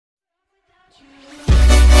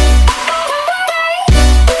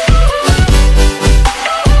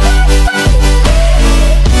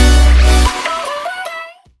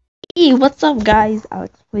Hey, what's up guys?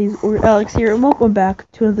 Alex plays or Alex here, and welcome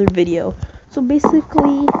back to another video. So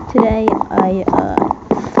basically, today I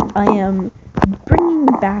am bringing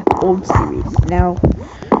back old series. Now,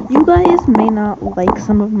 you guys may not like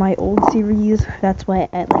some of my old series, that's why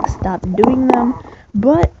I stopped doing them,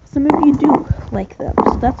 but some of you do like them.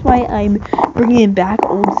 So that's why I'm bringing back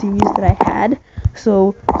old series that I had.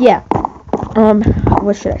 So yeah,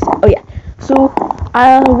 what should I say? Oh yeah. So,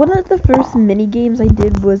 one of the first mini games I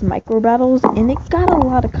did was micro battles, and it got a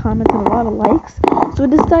lot of comments and a lot of likes. So I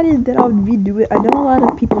decided that I would redo it. I know a lot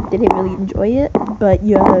of people didn't really enjoy it, but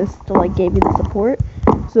you guys still gave me the support.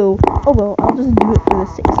 So, oh well, I'll just do it for the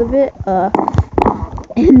sake of it.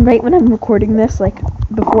 And right when I'm recording this,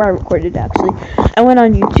 before I recorded actually, I went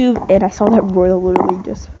on YouTube and I saw that Royal literally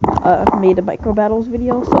just made a micro battles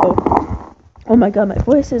video. So, oh my god, my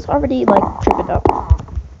voice is already tripping up.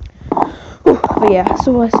 But yeah,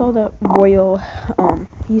 so I saw that Royal,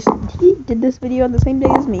 he did this video on the same day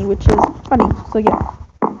as me, which is funny, so yeah.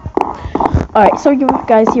 Alright, so you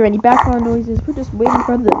guys hear any background noises, we're just waiting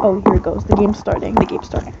for the, oh, here it goes, the game's starting.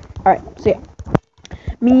 Alright, so yeah.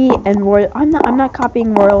 Me and Royal, I'm not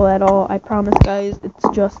copying Royal at all, I promise guys, it's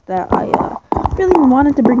just that I, really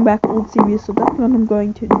wanted to bring back old series, so that's what I'm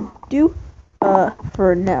going to do.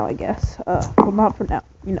 For now, I guess. Well, not for now,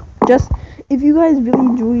 just, if you guys really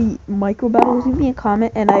enjoy micro battles, leave me a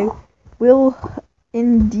comment, and I will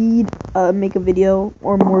indeed, make a video,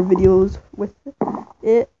 or more videos with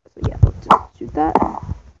it. So yeah, let's just shoot that.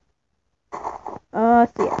 So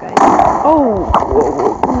yeah, guys. Oh!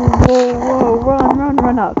 Whoa,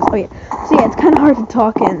 run out. Oh yeah, so yeah, it's kind of hard to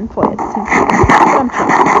talk and play at the same time, but I'm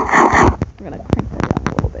trying. I'm gonna crank that down a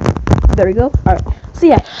little bit. There we go. Alright. So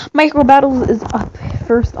yeah, micro battles is up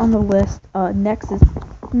first on the list. Next is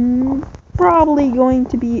probably going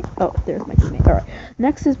to be, oh, there's my teammate. Alright,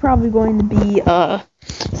 next is probably going to be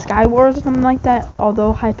Sky Wars or something like that.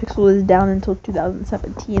 Although Hypixel is down until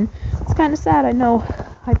 2017, it's kind of sad. I know.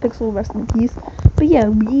 Hypixel, rest in peace. But yeah,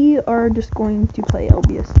 we are just going to play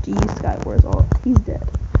LBSG Sky Wars. Oh, he's dead,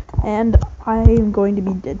 and I am going to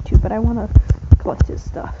be dead too. But I want to collect his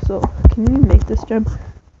stuff. So can you make this jump?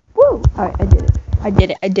 Woo! Alright, I did it. I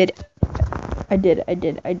did it.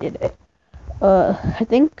 I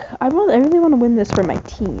think I really want to win this for my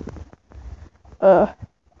team.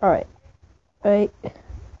 Alright. Boop.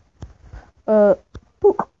 Oh,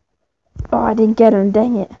 I didn't get him,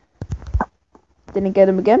 dang it. Didn't get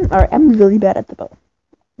him again? Alright, I'm really bad at the bow.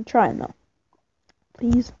 I'm trying though.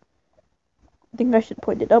 Please. I think I should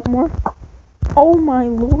point it up more. Oh my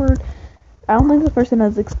lord. I don't think this person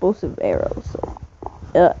has explosive arrows, so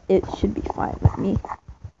it should be fine with me.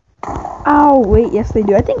 Ow, wait, yes they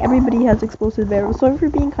do. I think everybody has explosive arrows. Sorry for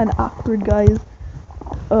being kind of awkward, guys.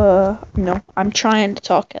 I'm trying to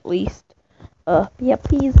talk at least. Yeah,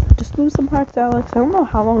 please, just lose some hearts, Alex. I don't know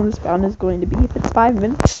how long this round is going to be. If it's 5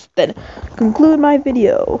 minutes, then conclude my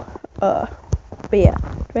video. But yeah,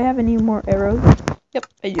 do I have any more arrows? Yep,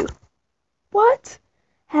 I do. What?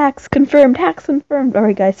 Hacks confirmed.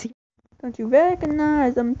 Alright, guys, don't you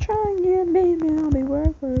recognize I'm trying it, baby? I'll be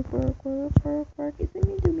work. You see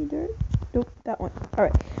me, do me dirt. Nope, that one.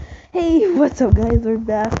 Alright. Hey, what's up, guys? We're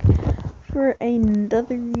back for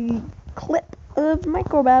another clip of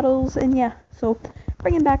micro battles, and yeah, so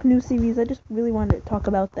bringing back new series. I just really wanted to talk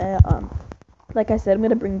about that. Like I said, I'm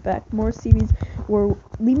gonna bring back more series, or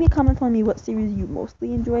leave me a comment telling me what series you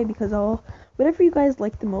mostly enjoy, because whatever you guys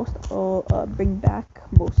like the most, I'll bring back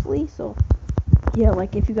mostly. So yeah,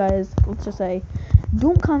 if you guys, let's just say,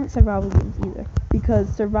 don't comment survival games either,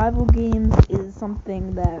 because survival games is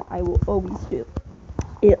something that I will always do.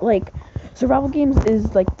 Survival games is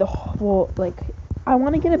the whole, I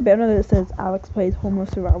want to get a banner that says Alex plays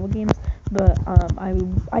homeless survival games, but I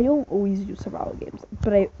don't always do survival games,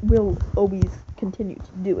 but I will always continue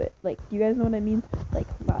to do it. You guys know what I mean?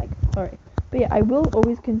 Lag. Alright. But yeah, I will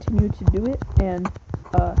always continue to do it, and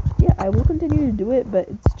yeah, I will continue to do it, but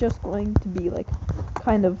it's just going to be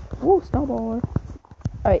kind of, whoa, snowballer.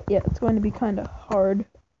 Alright, yeah, it's going to be kind of hard.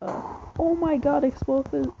 Oh my god,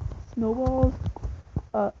 explosive snowballs.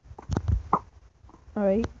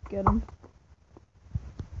 Alright, get him.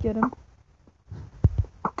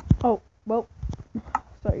 Oh, well,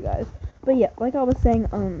 sorry guys. But yeah, like I was saying,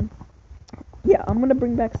 yeah, I'm gonna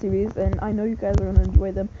bring back series, and I know you guys are gonna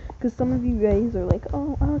enjoy them, because some of you guys are like,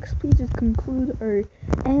 oh, Alex, please just conclude or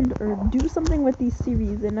end or do something with these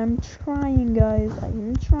series, and I'm trying, guys. I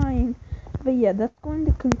am trying. But yeah, that's going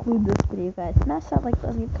to conclude this video, guys. Smash that like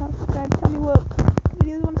button, comment, subscribe, tell me what videos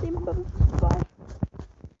you want to see. Bye.